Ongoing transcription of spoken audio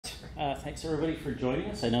Thanks everybody for joining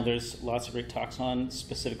us. I know there's lots of great talks on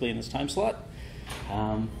specifically in this time slot.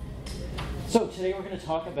 So today we're going to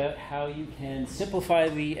talk about how you can simplify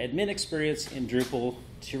the admin experience in Drupal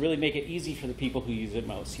to really make it easy for the people who use it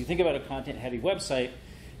most. You think about a content-heavy website,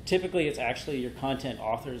 typically it's actually your content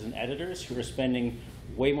authors and editors who are spending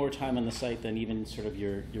way more time on the site than even sort of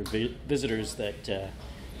your visitors that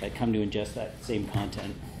come to ingest that same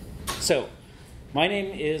content. So, my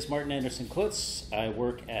name is Martin Anderson-Clutz. I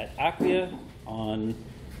work at Acquia on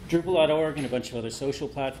Drupal.org and a bunch of other social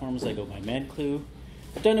platforms. I go by ManClue.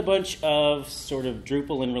 I've done a bunch of sort of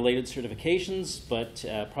Drupal and related certifications, but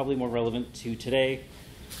probably more relevant to today,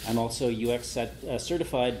 I'm also UX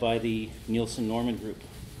certified by the Nielsen-Norman Group.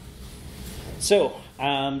 So,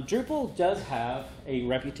 Drupal does have a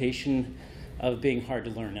reputation of being hard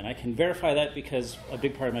to learn, and I can verify that because a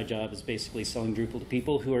big part of my job is basically selling Drupal to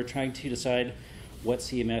people who are trying to decide what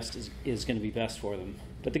CMS is going to be best for them.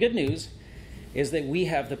 But the good news is that we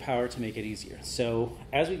have the power to make it easier. So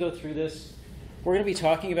as we go through this, we're going to be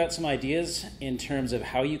talking about some ideas in terms of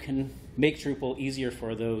how you can make Drupal easier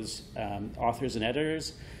for those authors and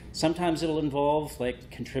editors. Sometimes it'll involve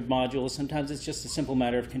like contrib modules. Sometimes it's just a simple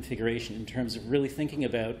matter of configuration in terms of really thinking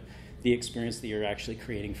about the experience that you're actually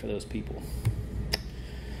creating for those people.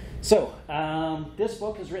 So this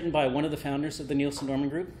book is written by one of the founders of the Nielsen-Norman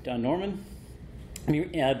Group, Don Norman.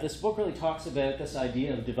 This book really talks about this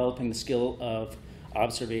idea of developing the skill of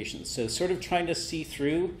observation. So sort of trying to see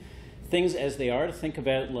through things as they are, to think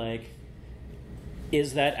about like,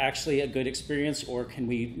 is that actually a good experience, or can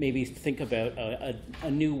we maybe think about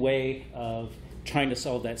a new way of trying to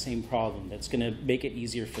solve that same problem that's going to make it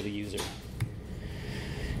easier for the user.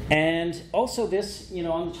 And also this,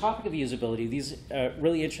 on the topic of usability, these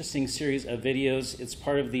really interesting series of videos. It's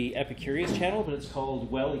part of the Epicurious channel, but it's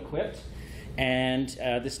called Well Equipped. And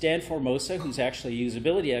this Dan Formosa, who's actually a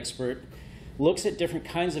usability expert, looks at different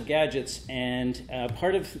kinds of gadgets, and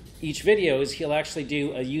part of each video is he'll actually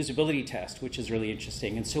do a usability test, which is really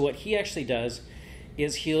interesting. And so what he actually does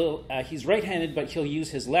is he's right-handed, but he'll use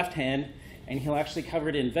his left hand, and he'll actually cover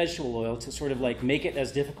it in vegetable oil to sort of like make it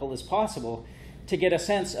as difficult as possible to get a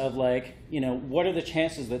sense of like, what are the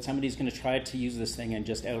chances that somebody's going to try to use this thing and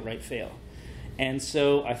just outright fail. And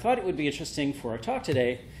so I thought it would be interesting for our talk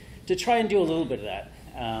today to try and do a little bit of that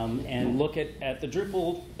and look at the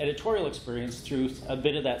Drupal editorial experience through a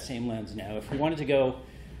bit of that same lens. Now, if we wanted to go,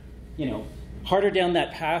 harder down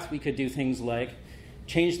that path, we could do things like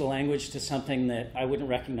change the language to something that I wouldn't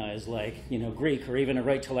recognize, like Greek, or even a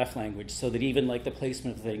right-to-left language, so that even like the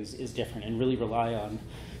placement of things is different, and really rely on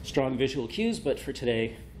strong visual cues. But for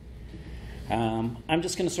today, I'm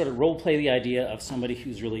just going to sort of role play the idea of somebody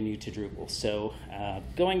who's really new to Drupal. So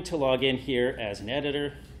going to log in here as an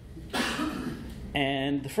editor.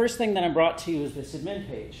 And the first thing that I'm brought to is this admin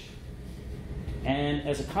page. And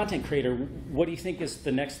as a content creator, what do you think is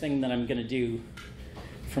the next thing that I'm going to do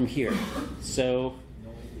from here? So,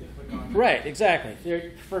 right, exactly.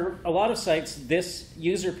 For a lot of sites, this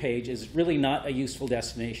user page is really not a useful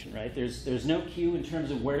destination, right? There's no queue in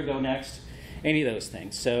terms of where to go next, any of those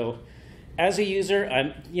things. So as a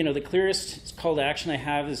user, the clearest call to action I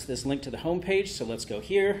have is this link to the home page. So let's go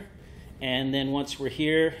here. And then once we're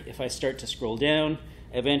here, if I start to scroll down,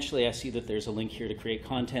 eventually I see that there's a link here to create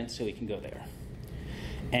content, so we can go there.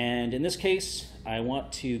 And in this case, I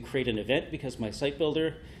want to create an event because my site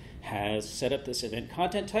builder has set up this event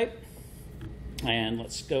content type. And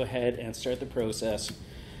let's go ahead and start the process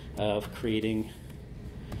of creating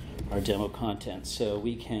our demo content. So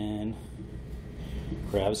we can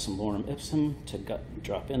grab some lorem ipsum to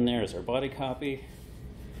drop in there as our body copy.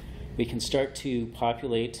 We can start to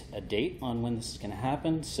populate a date on when this is going to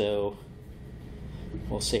happen. So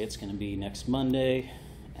we'll say it's going to be next Monday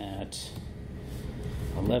at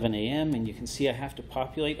 11 a.m. And you can see I have to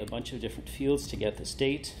populate a bunch of different fields to get this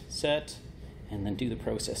date set, and then do the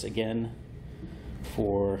process again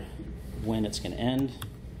for when it's going to end,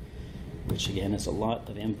 which again is a lot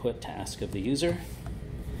of input to ask of the user.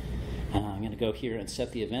 I'm going to go here and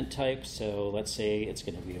set the event type. So let's say it's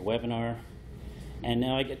going to be a webinar. And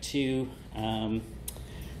now I get to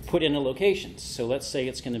put in a location. So let's say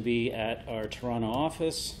it's going to be at our Toronto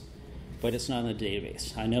office, but it's not in the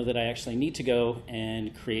database. I know that I actually need to go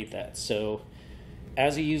and create that. So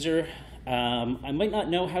as a user, I might not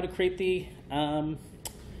know how to create the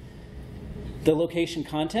location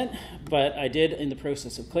content, but I did, in the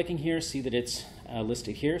process of clicking here, see that it's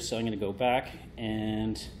listed here. So I'm going to go back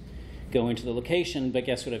and go into the location, but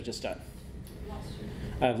guess what I've just done?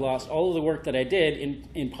 I've lost all of the work that I did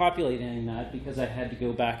in populating that, because I had to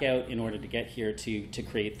go back out in order to get here to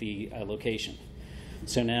create the location.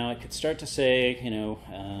 So now I could start to say,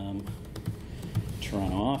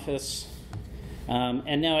 Toronto office.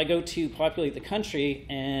 And now I go to populate the country,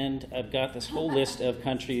 and I've got this whole list of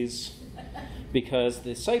countries because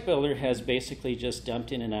the site builder has basically just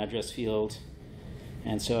dumped in an address field.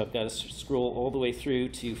 And so I've got to scroll all the way through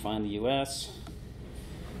to find the US.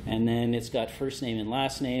 And then it's got first name and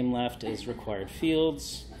last name left as required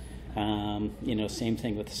fields. Same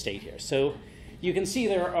thing with the state here. So you can see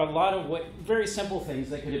there are a lot of very simple things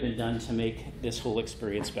that could have been done to make this whole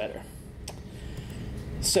experience better.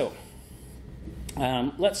 So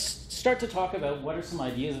let's start to talk about what are some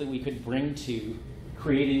ideas that we could bring to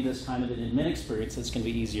creating this kind of an admin experience that's going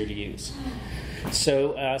to be easier to use.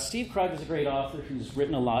 So Steve Krug is a great author who's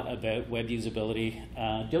written a lot about web usability.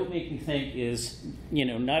 Don't Make Me Think is,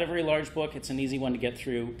 not a very large book. It's an easy one to get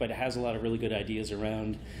through, but it has a lot of really good ideas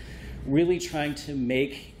around really trying to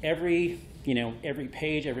make every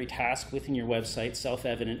page, every task within your website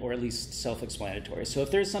self-evident or at least self-explanatory. So if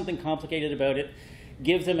there's something complicated about it,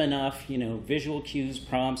 give them enough, visual cues,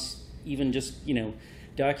 prompts, even just,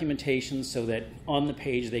 documentation so that on the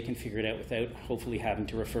page they can figure it out without hopefully having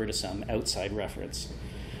to refer to some outside reference.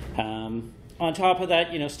 On top of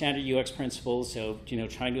that, standard UX principles, so,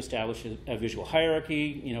 trying to establish a visual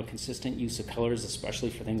hierarchy, consistent use of colors, especially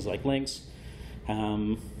for things like links.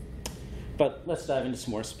 But let's dive into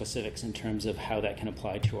some more specifics in terms of how that can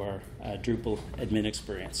apply to our Drupal admin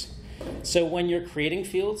experience. So when you're creating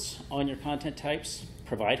fields on your content types,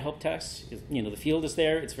 provide help text. The field is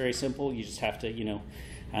there. It's very simple. You just have to,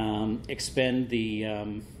 expend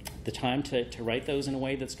the time to write those in a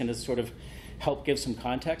way that's going to sort of help give some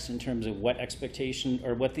context in terms of what expectation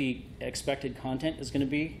or what the expected content is going to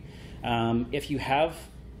be. If you have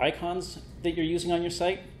icons that you're using on your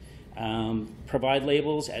site, provide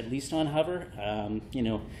labels at least on hover.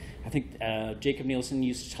 I think Jacob Nielsen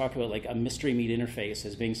used to talk about like a mystery meat interface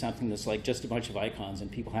as being something that's like just a bunch of icons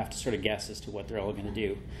and people have to sort of guess as to what they're all going to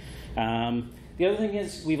do. The other thing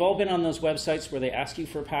is we've all been on those websites where they ask you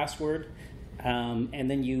for a password and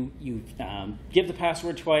then you give the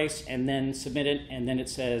password twice and then submit it and then it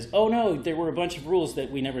says, oh no, there were a bunch of rules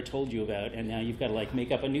that we never told you about and now you've got to like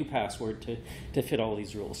make up a new password to fit all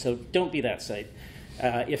these rules. So don't be that site.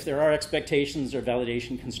 If there are expectations or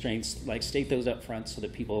validation constraints, like state those up front so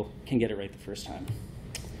that people can get it right the first time.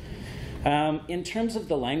 In terms of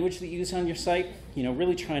the language that you use on your site,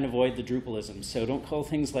 really try and avoid the Drupalisms. So don't call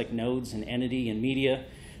things like nodes and entity and media.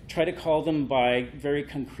 Try to call them by very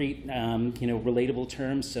concrete, relatable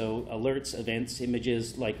terms. So alerts, events,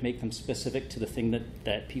 images, like make them specific to the thing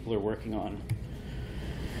that people are working on.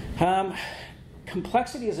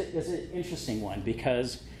 Complexity is an interesting one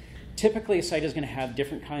because typically a site is going to have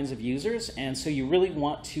different kinds of users, and so you really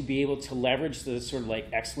want to be able to leverage the sort of like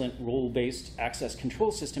excellent role-based access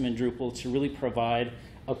control system in Drupal to really provide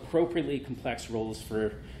appropriately complex roles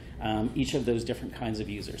for each of those different kinds of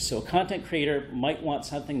users. So a content creator might want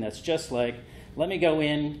something that's just like, let me go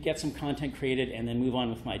in, get some content created, and then move on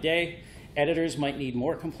with my day. Editors might need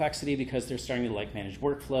more complexity because they're starting to like manage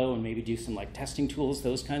workflow and maybe do some like testing tools,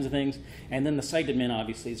 those kinds of things. And then the site admin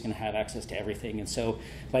obviously is going to have access to everything. And so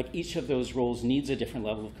like each of those roles needs a different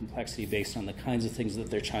level of complexity based on the kinds of things that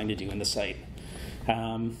they're trying to do in the site.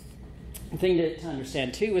 The thing to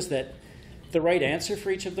understand too is that the right answer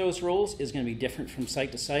for each of those roles is going to be different from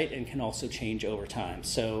site to site and can also change over time.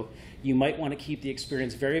 So you might want to keep the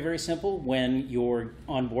experience very, very simple when you're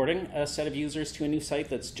onboarding a set of users to a new site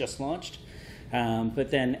that's just launched.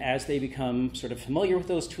 But then as they become sort of familiar with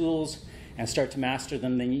those tools and start to master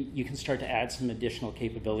them, then you can start to add some additional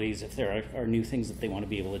capabilities if there are new things that they want to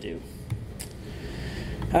be able to do.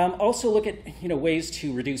 Also look at ways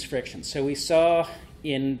to reduce friction. So we saw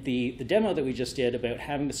in the demo that we just did about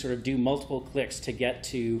having to sort of do multiple clicks to get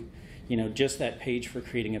to just that page for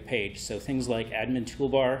creating a page. So things like admin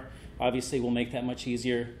toolbar obviously will make that much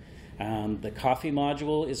easier. The coffee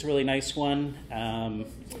module is a really nice one.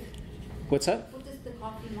 What's that? What does the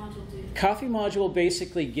coffee module do? Coffee module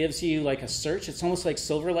basically gives you like a search. It's almost like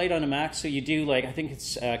Silverlight on a Mac. So you do like, I think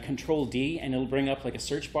it's Control D, and it'll bring up like a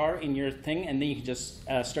search bar in your thing, and then you can just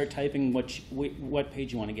start typing what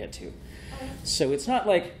page you want to get to. So it's not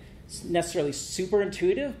like necessarily super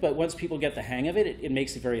intuitive, but once people get the hang of it, it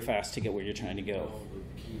makes it very fast to get where you're trying to go.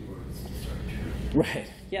 Right.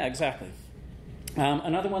 Yeah, exactly.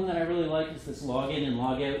 Another one that I really like is this login and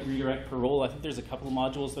logout redirect per role. I think there's a couple of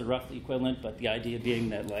modules that are roughly equivalent, but the idea being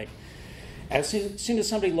that like as soon as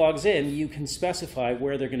somebody logs in, you can specify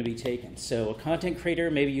where they're going to be taken. So a content creator,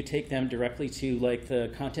 maybe you take them directly to like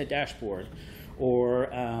the content dashboard, or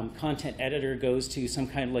content editor goes to some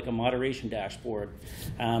kind of like a moderation dashboard.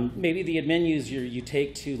 Maybe the admin user you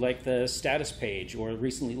take to like the status page or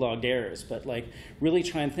recently logged errors, but like really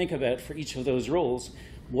try and think about for each of those roles,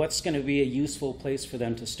 what's going to be a useful place for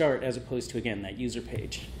them to start as opposed to, again, that user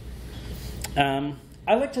page.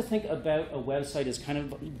 I like to think about a website as kind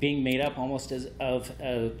of being made up almost of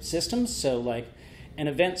systems, so like an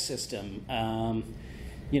event system.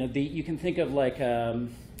 You can think of like a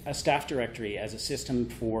staff directory as a system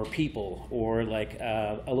for people, or like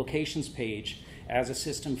a locations page as a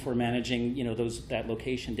system for managing that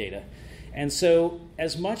location data. And so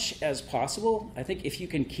as much as possible, I think if you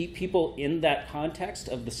can keep people in that context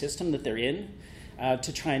of the system that they're in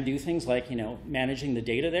to try and do things like managing the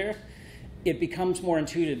data there, it becomes more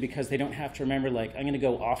intuitive because they don't have to remember, like, I'm going to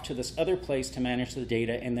go off to this other place to manage the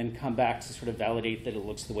data and then come back to sort of validate that it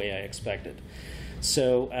looks the way I expected.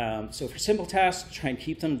 So, so for simple tasks, try and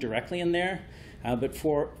keep them directly in there. But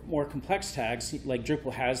for more complex tags, like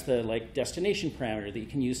Drupal has the like destination parameter that you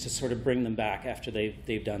can use to sort of bring them back after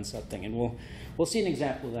they've done something. And we'll see an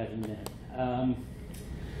example of that in a minute.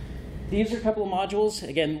 These are a couple of modules.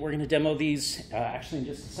 Again, we're going to demo these actually in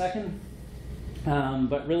just a second.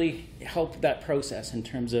 But really help that process in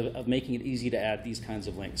terms of making it easy to add these kinds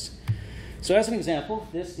of links. So as an example,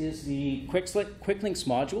 this is the quick links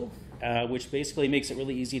module, which basically makes it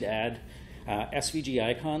really easy to add SVG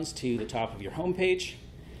icons to the top of your home page.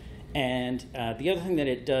 And the other thing that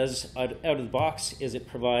it does out of the box is it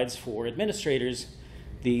provides for administrators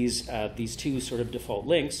these two sort of default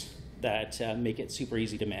links that make it super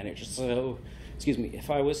easy to manage. So, excuse me, if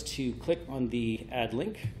I was to click on the add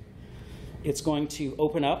link, it's going to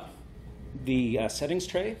open up the settings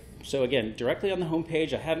tray. So again, directly on the home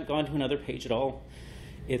page, I haven't gone to another page at all.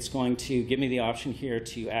 It's going to give me the option here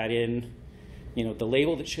to add in the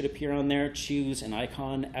label that should appear on there, choose an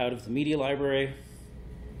icon out of the media library.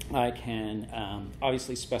 I can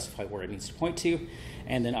obviously specify where it needs to point to,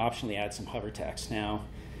 and then optionally add some hover text. Now,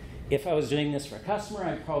 if I was doing this for a customer,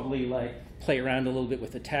 I'd probably like play around a little bit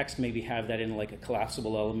with the text, maybe have that in like a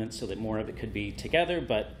collapsible element so that more of it could be together,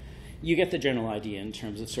 but you get the general idea in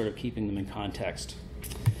terms of sort of keeping them in context.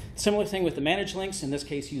 Similar thing with the manage links, in this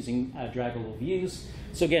case using draggable views.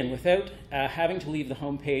 So again, without having to leave the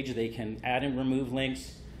home page, they can add and remove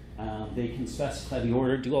links. They can specify the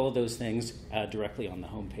order, do all of those things directly on the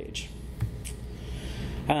home page.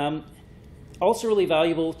 Also really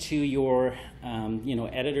valuable to your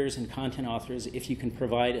editors and content authors if you can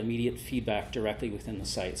provide immediate feedback directly within the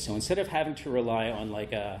site. So instead of having to rely on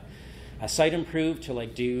like a site improve to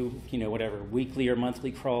like do whatever weekly or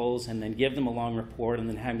monthly crawls and then give them a long report and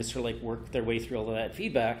then having to sort of like work their way through all of that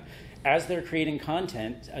feedback, as they're creating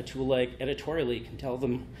content, a tool like editorially can tell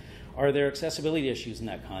them, are there accessibility issues in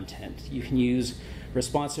that content? You can use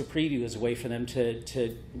responsive preview as a way for them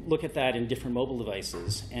to look at that in different mobile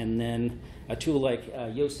devices. And then a tool like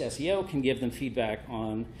Yoast SEO can give them feedback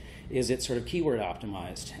on, is it sort of keyword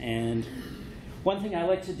optimized? And one thing I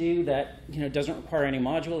like to do that doesn't require any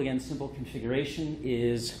module, again, simple configuration,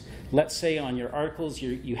 is let's say on your articles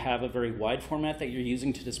you have a very wide format that you're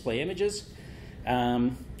using to display images.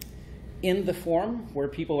 In the form where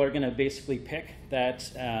people are going to basically pick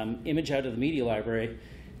that image out of the media library,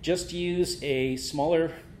 just use a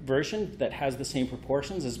smaller version that has the same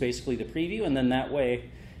proportions as basically the preview, and then that way,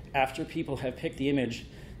 after people have picked the image,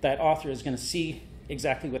 that author is going to see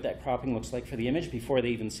exactly what that cropping looks like for the image before they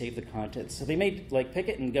even save the content. So they may like pick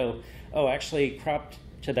it and go, oh, actually cropped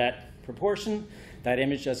to that proportion, that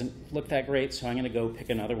image doesn't look that great, so I'm going to go pick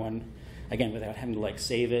another one, again, without having to like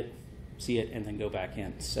save it, see it, and then go back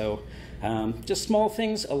in. So just small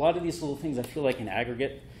things. A lot of these little things I feel like in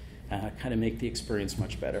aggregate kind of make the experience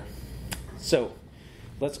much better. So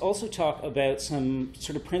let's also talk about some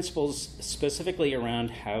sort of principles specifically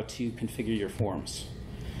around how to configure your forms.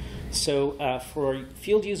 So for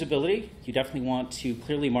field usability, you definitely want to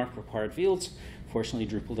clearly mark required fields. Fortunately,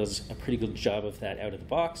 Drupal does a pretty good job of that out of the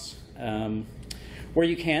box. Where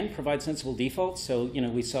you can, provide sensible defaults. So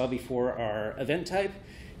we saw before our event type.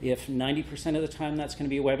 If 90% of the time that's going to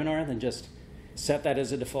be a webinar, then just set that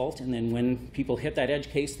as a default, and then when people hit that edge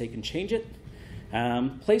case, they can change it.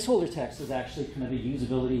 Placeholder text is actually kind of a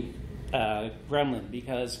usability gremlin,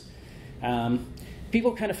 because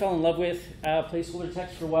people kind of fell in love with placeholder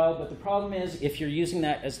text for a while, but the problem is if you're using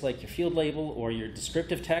that as like your field label or your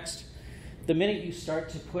descriptive text, the minute you start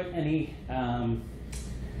to put any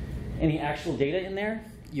actual data in there,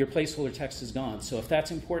 your placeholder text is gone. So if that's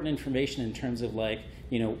important information in terms of like,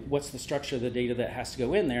 what's the structure of the data that has to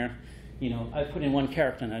go in there, I put in one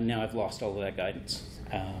character and now I've lost all of that guidance.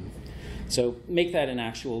 So make that an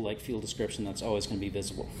actual like field description that's always going to be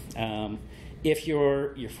visible. If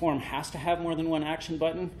your form has to have more than one action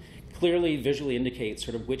button, clearly visually indicate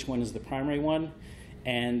sort of which one is the primary one.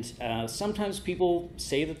 And sometimes people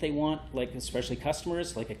say that they want, like especially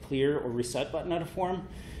customers, like a clear or reset button on a form,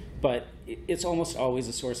 but it's almost always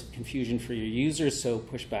a source of confusion for your users, so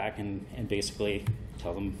push back and basically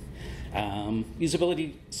tell them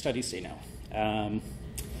usability studies say no.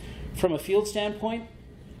 From a field standpoint,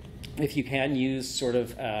 if you can use sort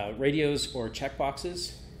of radios or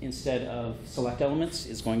checkboxes instead of select elements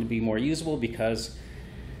is going to be more usable, because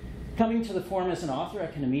coming to the form as an author, I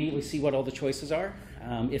can immediately see what all the choices are.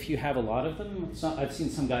 If you have a lot of them, I've seen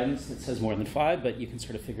some guidance that says more than 5, but you can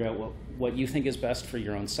sort of figure out what you think is best for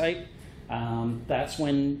your own site. That's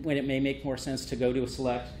when it may make more sense to go to a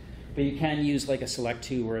select, but you can use like a select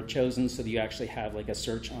to or a chosen so that you actually have like a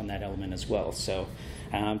search on that element as well. So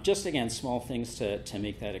just again, small things to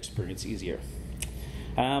make that experience easier.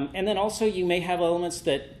 And then also you may have elements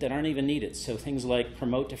that aren't even needed. So things like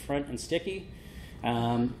promote to front and sticky.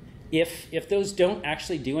 If those don't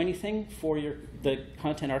actually do anything for the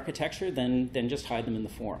content architecture, then just hide them in the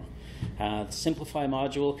form. The simplify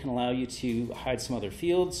module can allow you to hide some other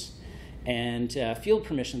fields, and field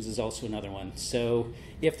permissions is also another one. So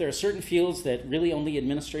if there are certain fields that really only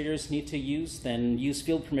administrators need to use, then use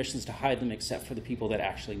field permissions to hide them except for the people that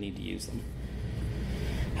actually need to use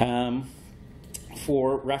them.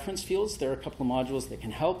 For reference fields, there are a couple of modules that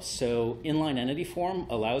can help. So inline entity form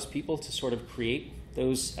allows people to sort of create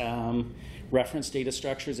those reference data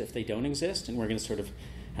structures if they don't exist, and we're going to sort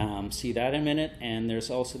of see that in a minute. And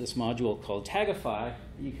there's also this module called Tagify,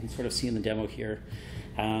 you can sort of see in the demo here,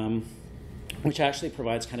 which actually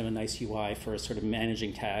provides kind of a nice UI for sort of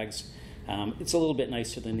managing tags. It's a little bit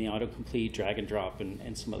nicer than the autocomplete, drag and drop,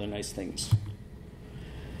 and some other nice things.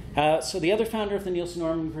 So the other founder of the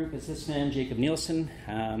Nielsen-Norman Group is this man, Jacob Nielsen.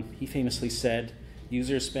 He famously said,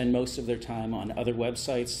 users spend most of their time on other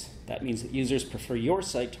websites. That means that users prefer your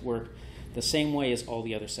site to work the same way as all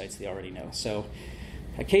the other sites they already know. So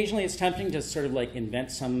occasionally it's tempting to sort of like invent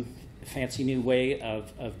some fancy new way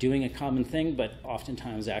of doing a common thing, but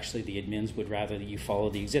oftentimes actually the admins would rather that you follow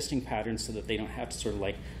the existing patterns so that they don't have to sort of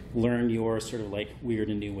like learn your sort of like weird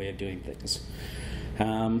and new way of doing things.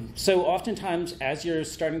 So oftentimes as you're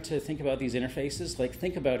starting to think about these interfaces, like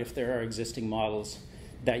think about if there are existing models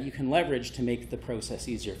that you can leverage to make the process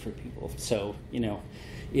easier for people. So, you know,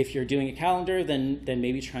 if you're doing a calendar, then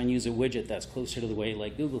maybe try and use a widget that's closer to the way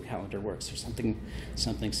like Google Calendar works or something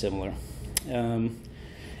similar. And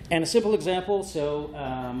a simple example, so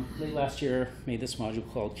late last year made this module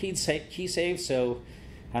called Key Save. So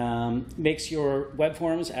makes your web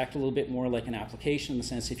forms act a little bit more like an application in the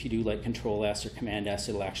sense if you do like Control-S or Command-S,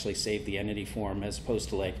 it'll actually save the entity form as opposed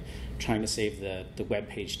to like trying to save the web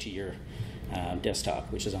page to your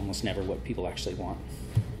desktop, which is almost never what people actually want.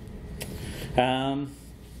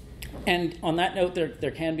 And on that note,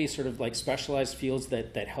 there can be sort of like specialized fields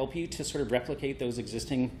that help you to sort of replicate those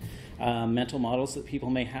existing mental models that people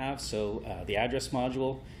may have. So the address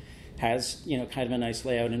module has, you know, kind of a nice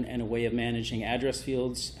layout and a way of managing address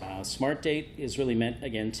fields. Smart Date is really meant,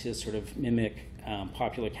 again, to sort of mimic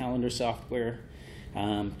popular calendar software.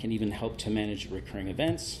 Can even help to manage recurring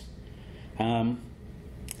events.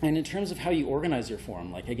 And in terms of how you organize your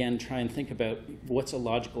form, like again, try and think about what's a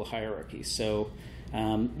logical hierarchy. So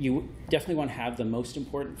you definitely want to have the most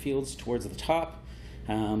important fields towards the top.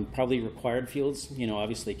 Probably required fields, you know,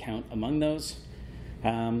 obviously count among those.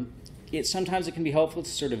 Sometimes it can be helpful to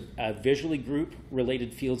sort of visually group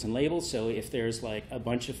related fields and labels. So if there's like a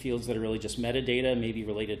bunch of fields that are really just metadata, maybe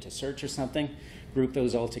related to search or something, group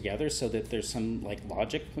those all together so that there's some like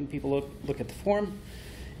logic when people look at the form.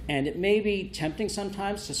 And it may be tempting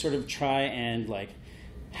sometimes to sort of try and like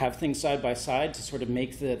have things side by side to sort of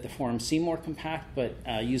make the form seem more compact, but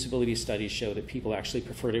usability studies show that people actually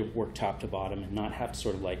prefer to work top to bottom and not have to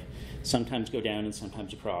sort of like sometimes go down and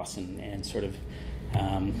sometimes across and sort of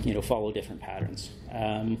you know, follow different patterns.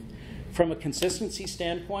 From a consistency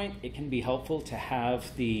standpoint, it can be helpful to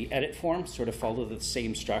have the edit form sort of follow the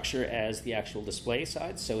same structure as the actual display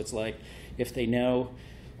side. So it's like if they know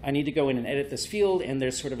I need to go in and edit this field, and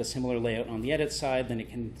there's sort of a similar layout on the edit side, then it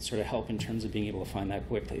can sort of help in terms of being able to find that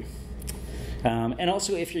quickly. And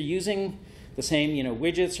also, if you're using the same, you know,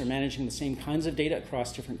 widgets or managing the same kinds of data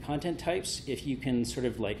across different content types, if you can sort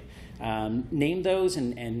of like name those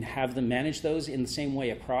and have them manage those in the same way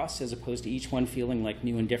across, as opposed to each one feeling like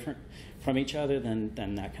new and different from each other,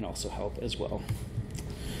 then that can also help as well.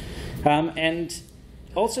 And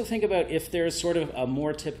also think about if there's sort of a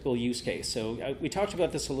more typical use case. So we talked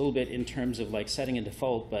about this a little bit in terms of like setting a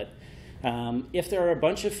default, but if there are a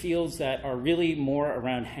bunch of fields that are really more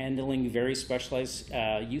around handling very specialized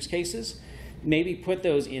use cases, maybe put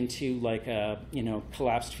those into like a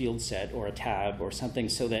collapsed field set or a tab or something,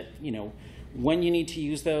 so that when you need to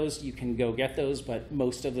use those, you can go get those, but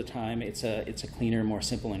most of the time it's a cleaner, more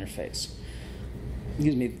simple interface.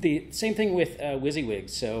 Excuse me. The same thing with WYSIWYG.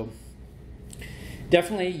 So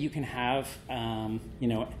definitely you can have,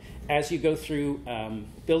 as you go through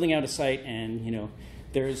building out a site, and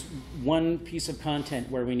there's one piece of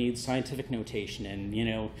content where we need scientific notation,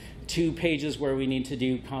 and 2 pages where we need to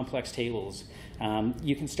do complex tables.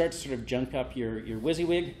 You can start to sort of junk up your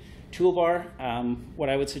WYSIWYG toolbar. What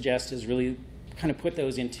I would suggest is really kind of put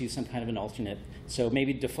those into some kind of an alternate. So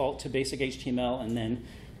maybe default to basic HTML, and then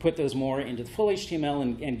put those more into the full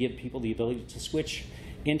HTML, and give people the ability to switch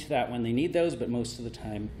into that when they need those, but most of the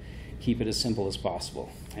time keep it as simple as possible.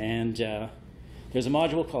 And there's a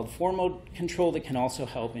module called form mode control that can also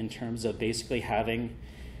help in terms of basically having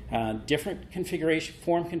different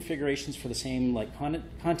form configurations for the same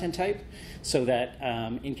content type, so that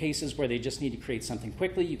in cases where they just need to create something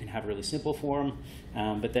quickly, you can have a really simple form,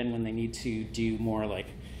 but then when they need to do more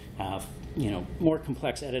more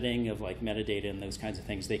complex editing of metadata and those kinds of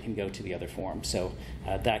things, they can go to the other form. So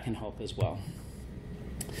that can help as well.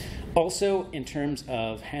 Also, in terms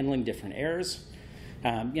of handling different errors,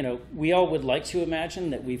 we all would like to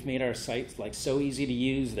imagine that we've made our sites so easy to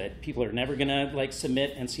use that people are never going to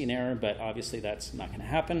submit and see an error, but obviously that's not going to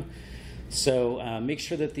happen. So make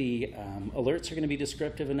sure that the alerts are going to be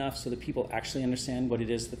descriptive enough so that people actually understand what it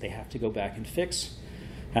is that they have to go back and fix.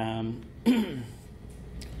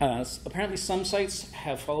 Apparently some sites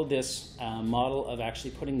have followed this model of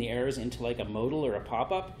actually putting the errors into a modal or a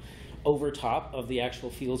pop-up over top of the actual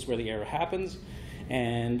fields where the error happens.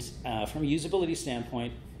 And from a usability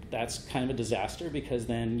standpoint, that's kind of a disaster, because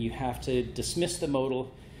then you have to dismiss the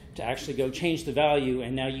modal to actually go change the value,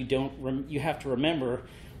 and now you have to remember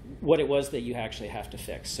what it was that you actually have to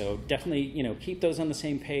fix. So definitely, keep those on the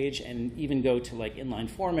same page, and even go to inline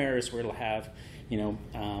form errors, where it'll have,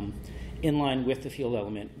 inline with the field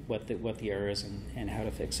element what the error is and how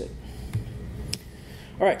to fix it.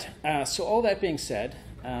 All right. So all that being said,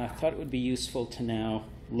 I thought it would be useful to now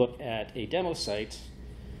look at a demo site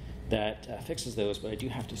that fixes those, but I do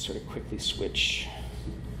have to sort of quickly switch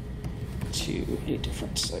to a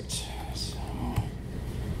different site. So,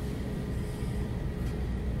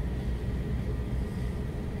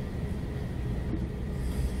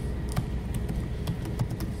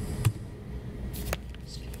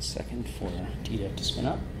 just give it a second for DDEV to spin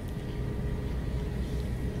up.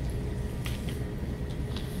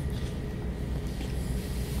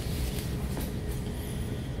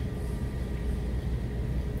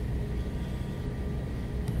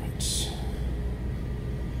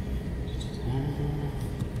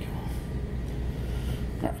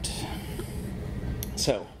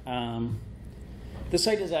 So the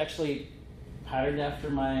site is actually patterned after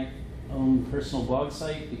my own personal blog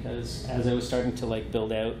site, because as I was starting to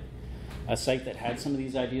build out a site that had some of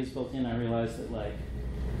these ideas built in, I realized that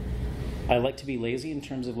I like to be lazy in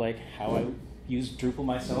terms of how I use Drupal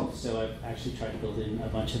myself. So I've actually tried to build in a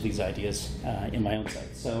bunch of these ideas in my own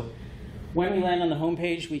site. So when we land on the home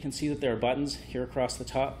page, we can see that there are buttons here across the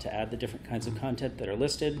top to add the different kinds of content that are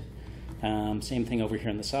listed. Same thing over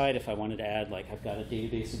here on the side. If I wanted to add, I've got a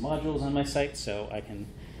database of modules on my site, so I can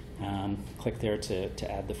click there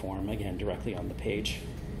to add the form, again, directly on the page.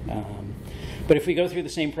 But if we go through the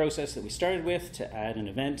same process that we started with to add an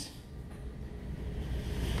event,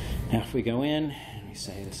 now if we go in and we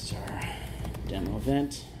say this is our demo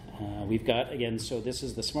event, we've got, again, so this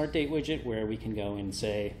is the Smart Date widget where we can go and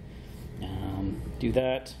say, do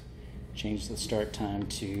that, change the start time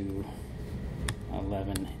to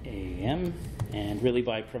 11 a.m. And really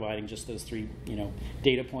by providing just those 3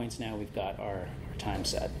 data points, now we've got our time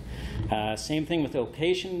set. Same thing with the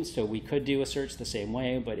location. So we could do a search the same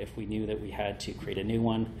way, but if we knew that we had to create a new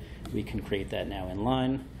one, we can create that now in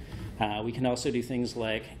line. We can also do things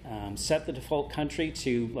like set the default country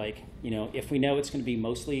to if we know it's going to be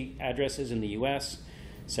mostly addresses in the US,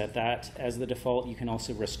 set that as the default. You can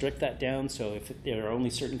also restrict that down, so if there are only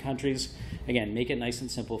certain countries, again, make it nice and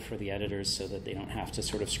simple for the editors so that they don't have to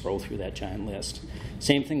sort of scroll through that giant list.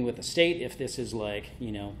 Same thing with the state. If this is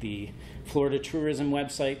the Florida tourism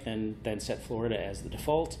website, then set Florida as the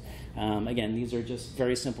default. Again, these are just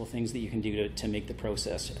very simple things that you can do to make the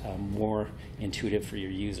process more intuitive for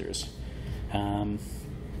your users. And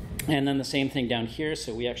then the same thing down here.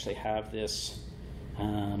 So we actually have this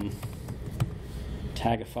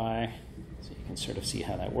Tagify, so you can sort of see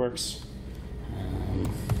how that works.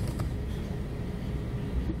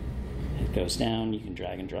 goes down. You can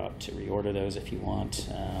drag and drop to reorder those if you want,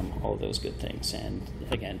 all of those good things. And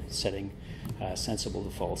again, setting sensible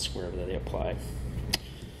defaults wherever they apply.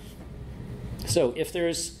 So if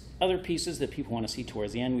there's other pieces that people want to see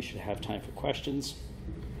towards the end, we should have time for questions.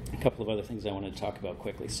 A couple of other things I wanted to talk about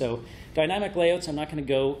quickly. So dynamic layouts, I'm not going to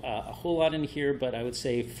go a whole lot in here, but I would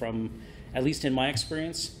say from, at least in my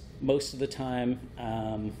experience, most of the time,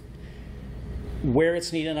 where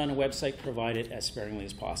it's needed on a website, provide it as sparingly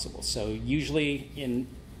as possible. So usually in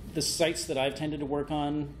the sites that I've tended to work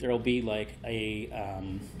on, there'll be like a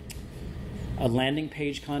landing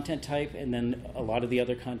page content type, and then a lot of the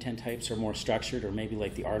other content types are more structured, or maybe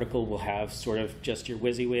like the article will have sort of just your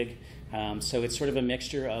WYSIWYG. So it's sort of a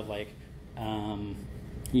mixture of like,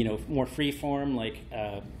 more free form, like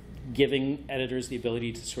giving editors the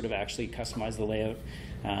ability to sort of actually customize the layout.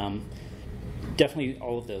 Definitely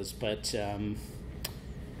all of those, but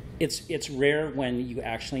it's rare when you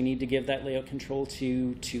actually need to give that layout control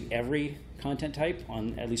to every content type,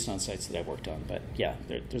 at least on sites that I've worked on. But yeah,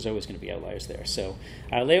 there's always going to be outliers there. So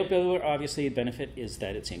layout builder, obviously, the benefit is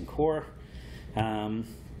that it's in core.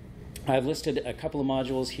 I've listed a couple of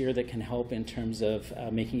modules here that can help in terms of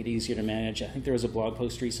making it easier to manage. I think there was a blog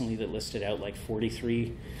post recently that listed out like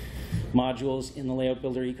 43 modules in the layout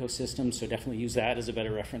builder ecosystem, so definitely use that as a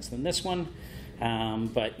better reference than this one.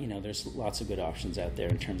 But there's lots of good options out there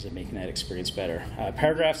in terms of making that experience better.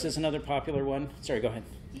 Paragraphs is another popular one. Sorry, go ahead.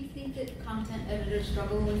 Do you think that content editors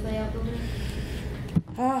struggle with layout builder?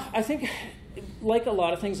 I think, like a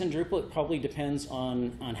lot of things in Drupal, it probably depends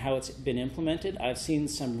on how it's been implemented. I've seen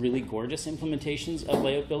some really gorgeous implementations of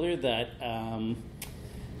layout builder that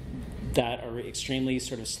are extremely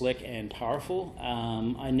sort of slick and powerful.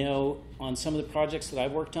 I know on some of the projects that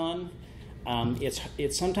I've worked on,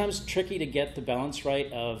 it's sometimes tricky to get the balance right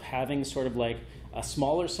of having sort of like a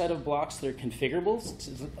smaller set of blocks that are configurable,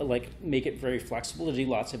 to like make it very flexible to do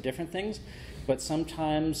lots of different things. But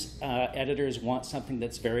sometimes editors want something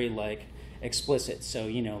that's very like explicit. So,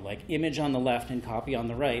 like image on the left and copy on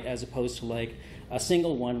the right, as opposed to like a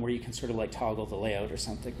single one where you can sort of like toggle the layout or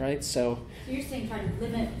something, right? So you're saying trying to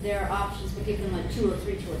limit their options, but give them like 2 or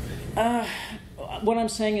 3 choices. What I'm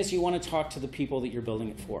saying is you want to talk to the people that you're building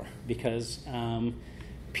it for, because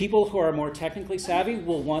people who are more technically savvy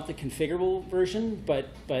will want the configurable version, but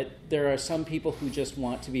there are some people who just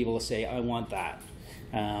want to be able to say, I want that,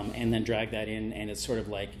 and then drag that in, and it's sort of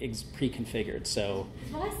like pre-configured. So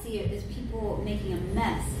what I see it is people making a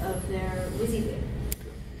mess of their WYSIWYG.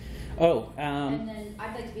 And then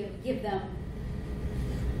I'd like to be able to give them,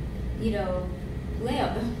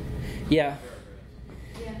 layout. Yeah.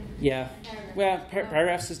 Yeah. Well,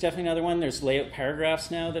 paragraphs is definitely another one. There's layout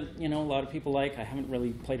paragraphs now that a lot of people like. I haven't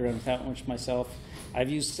really played around with that much myself. I've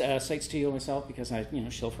used Site Studio myself because I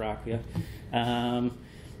shill for Acquia.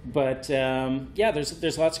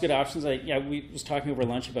 There's lots of good options. We was talking over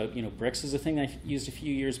lunch about Bricks is a thing I used a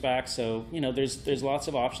few years back. So there's lots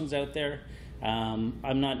of options out there.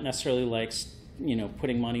 I'm not necessarily like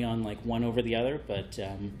putting money on like one over the other, but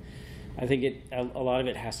I think a lot of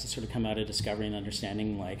it has to sort of come out of discovery and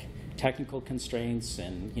understanding like technical constraints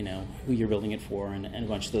and who you're building it for and a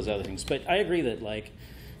bunch of those other things. But I agree that like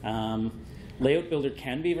layout builder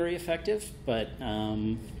can be very effective, but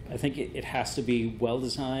I think it has to be well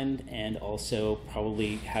designed and also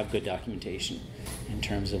probably have good documentation in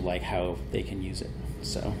terms of like how they can use it.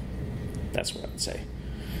 So that's what I would say.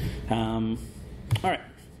 All right.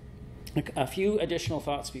 A few additional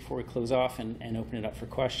thoughts before we close off and open it up for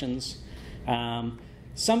questions.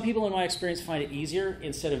 Some people, in my experience, find it easier,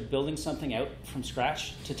 instead of building something out from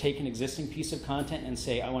scratch, to take an existing piece of content and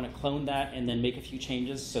say, I want to clone that and then make a few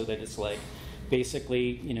changes so that it's like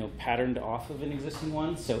basically patterned off of an existing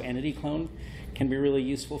one. So entity clone can be really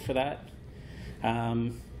useful for that.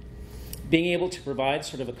 Being able to provide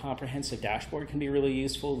sort of a comprehensive dashboard can be really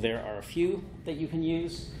useful. There are a few that you can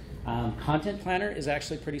use. Content Planner is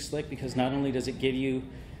actually pretty slick, because not only does it give you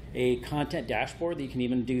a content dashboard that you can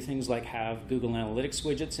even do things like have Google Analytics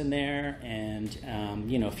widgets in there and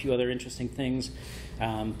a few other interesting things,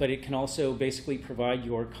 but it can also basically provide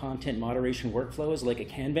your content moderation workflow as like a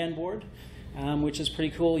Kanban board, which is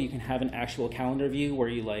pretty cool. You can have an actual calendar view where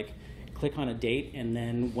you like click on a date, and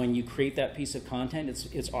then when you create that piece of content,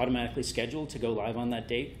 it's automatically scheduled to go live on that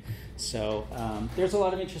date. So there's a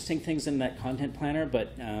lot of interesting things in that content planner,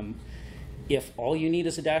 but if all you need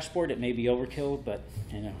is a dashboard, it may be overkill. But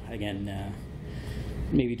again,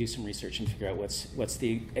 maybe do some research and figure out what's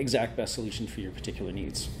the exact best solution for your particular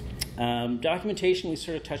needs. Documentation we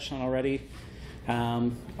sort of touched on already.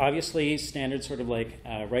 Obviously, standard sort of like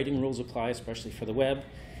writing rules apply, especially for the web.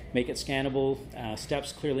 make it scannable,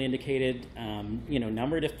 steps clearly indicated,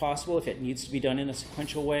 numbered if possible, if it needs to be done in a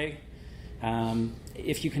sequential way.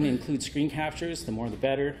 If you can include screen captures, the more the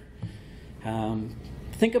better.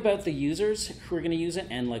 Think about the users who are going to use it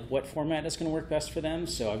and like what format is going to work best for them.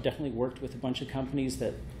 So I've definitely worked with a bunch of companies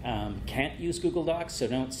that can't use Google Docs. So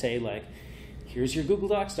don't say like, here's your Google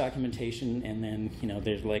Docs documentation, and then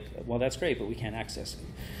they're like, well, that's great, but we can't access it.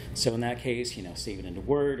 So in that case, save it into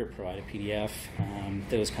Word or provide a PDF,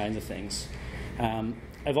 those kinds of things.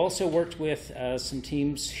 I've also worked with some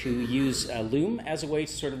teams who use Loom as a way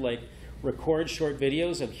to sort of like record short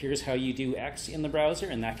videos of here's how you do X in the browser,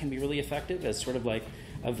 and that can be really effective as sort of like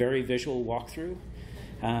a very visual walkthrough.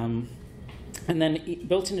 And then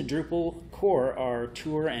built into Drupal core are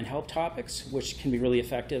tour and help topics, which can be really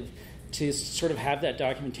effective to sort of have that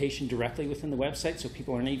documentation directly within the website, so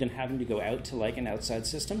people aren't even having to go out to like an outside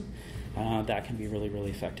system. That can be really,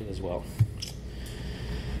 really effective as well.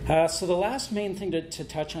 So the last main thing to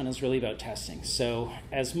touch on is really about testing. So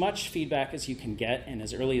as much feedback as you can get, and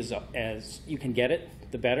as early as you can get it,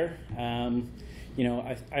 the better.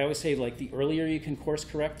 I always say like the earlier you can course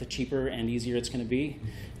correct, the cheaper and easier it's going to be.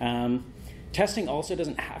 Testing also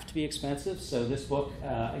doesn't have to be expensive. So this book,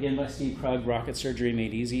 again by Steve Krug, Rocket Surgery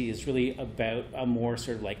Made Easy, is really about a more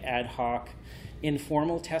sort of like ad hoc,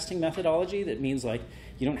 informal testing methodology. That means like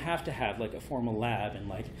you don't have to have like a formal lab and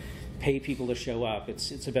like pay people to show up.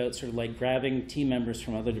 It's about sort of like grabbing team members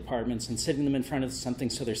from other departments and sitting them in front of something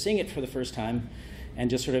so they're seeing it for the first time, and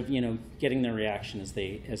just sort of getting their reaction as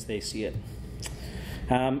they see it.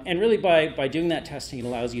 And really by doing that testing, it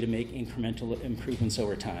allows you to make incremental improvements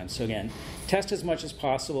over time. So again, test as much as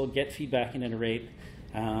possible, get feedback and iterate.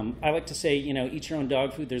 I like to say, eat your own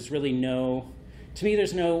dog food. There's really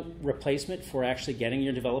there's no replacement for actually getting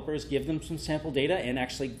your developers, give them some sample data, and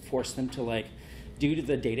actually force them to like do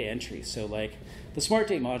the data entry. So like the Smart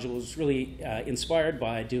Date module was really inspired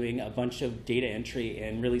by doing a bunch of data entry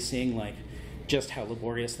and really seeing like just how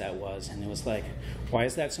laborious that was. And it was like, why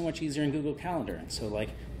is that so much easier in Google Calendar? And so like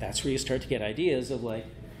that's where you start to get ideas of like,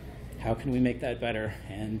 how can we make that better,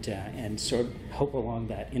 and sort of help along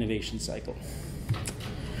that innovation cycle.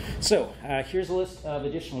 So here's a list of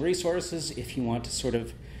additional resources if you want to sort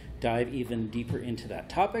of dive even deeper into that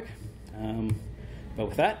topic. But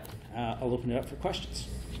with that, I'll open it up for questions.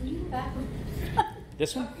 Can you go back?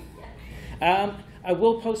 This one? I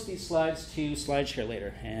will post these slides to SlideShare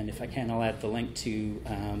later, and if I can, I'll add the link to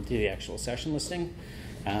the actual session listing.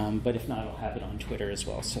 But if not, I'll have it on Twitter as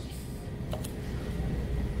well. So.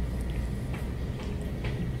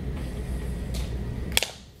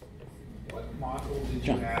 What module did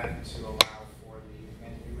you add to allow for the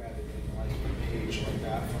menu editing, like a page like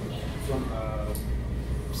that from the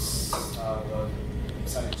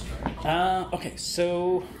settings tray? Okay,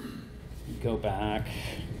 so go back.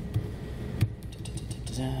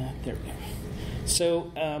 There we go.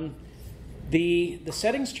 So the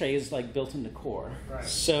settings tray is like built into core. Right.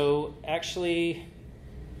 So actually,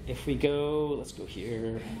 if we go, let's go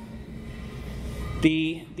here.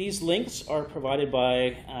 These links are provided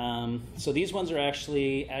by, so these ones are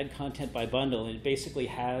actually add content by bundle. It basically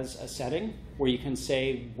has a setting where you can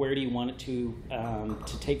say where do you want it to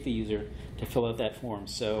take the user to fill out that form.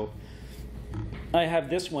 So I have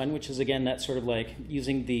this one, which is again that sort of like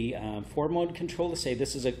using the form mode control to say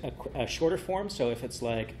this is a shorter form. So if it's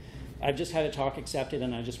like I've just had a talk accepted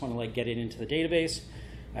and I just want to like get it into the database,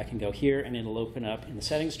 I can go here and it'll open up in the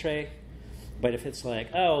settings tray. But if it's like,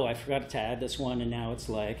 oh, I forgot to add this one, and now it's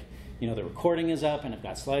like, the recording is up and I've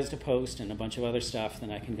got slides to post and a bunch of other stuff,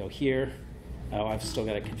 then I can go here. Oh, I've still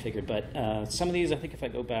got it configured. But some of these, I think if I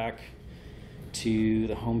go back to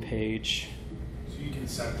the home page. So you can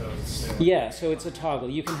set those. Yeah, so it's a toggle.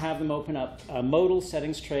 You can have them open up a modal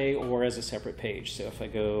settings tray or as a separate page. So if I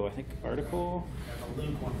go, I think, article. And the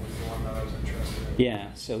link one was the one that I was interested in.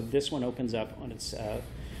 Yeah, so this one opens up on its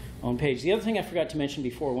own page. The other thing I forgot to mention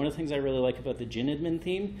before, one of the things I really like about the GenAdmin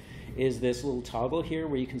theme is this little toggle here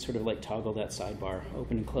where you can sort of like toggle that sidebar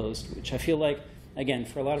open and closed, which I feel like, again,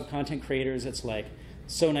 for a lot of content creators, it's like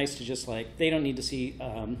so nice to just like, they don't need to see,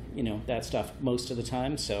 that stuff most of the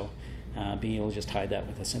time. So being able to just hide that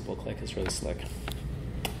with a simple click is really slick.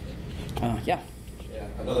 Yeah,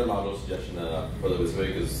 another module suggestion for the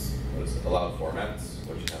WYSIWYG is allowed formats,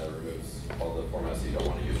 which kind of removes all the formats you don't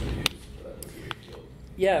want to use or use for that WYSIWYG field.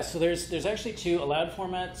 Yeah, so there's actually two allowed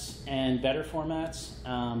formats and better formats,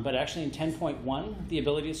 but actually in 10.1, the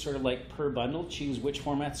ability to sort of like per bundle choose which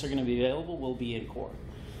formats are going to be available will be in core.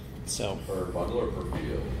 So per bundle or per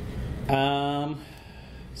field?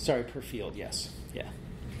 Sorry, per field, yes. Yeah.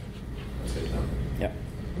 That's good to know. Yeah.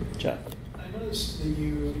 Chat. I noticed that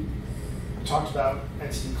you talked about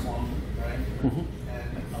entity clone, right? Mm-hmm.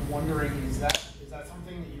 And I'm wondering, is that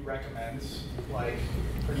something that you recommend, like,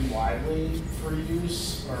 pretty widely for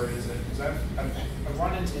use, or is it? Because I've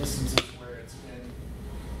run into instances where it's been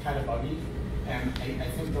kind of buggy, and I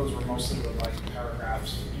think those were mostly with like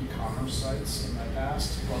paragraphs e-commerce sites in my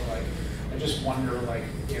past. But like, I just wonder like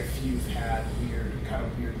if you've had kind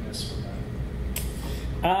of weirdness with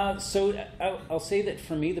that. So I'll say that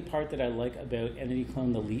for me, the part that I like about entity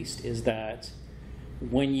clone the least is that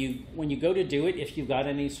when you go to do it, if you've got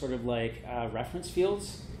any sort of like reference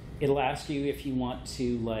fields, it'll ask you if you want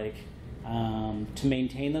to like to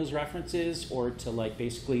maintain those references or to like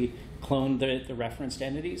basically clone the referenced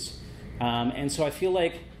entities. And so I feel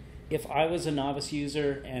like if I was a novice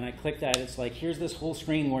user and I click that, it's like here's this whole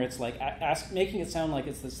screen where it's like making it sound like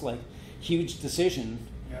it's this like huge decision.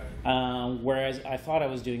 Whereas I thought I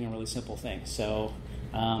was doing a really simple thing. So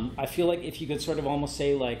I feel like if you could sort of almost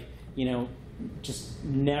say like, just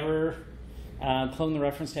never clone the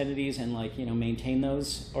referenced entities and like, maintain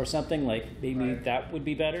those or something, like maybe that would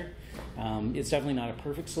be better. It's definitely not a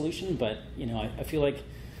perfect solution, but I feel like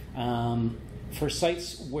for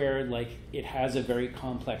sites where like it has a very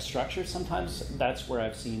complex structure, sometimes that's where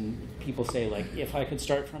I've seen people say like, if I could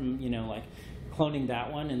start from, like cloning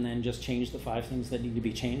that one and then just change the 5 things that need to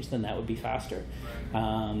be changed, then that would be faster.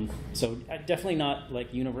 So definitely not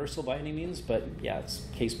like universal by any means, but yeah, it's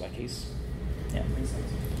case by case. Yeah.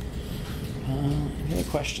 Any other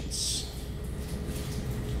questions?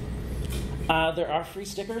 There are free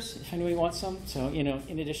stickers if anybody wants some. So,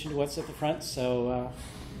 in addition to what's at the front. So,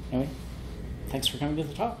 anyway, thanks for coming to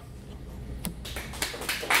the talk.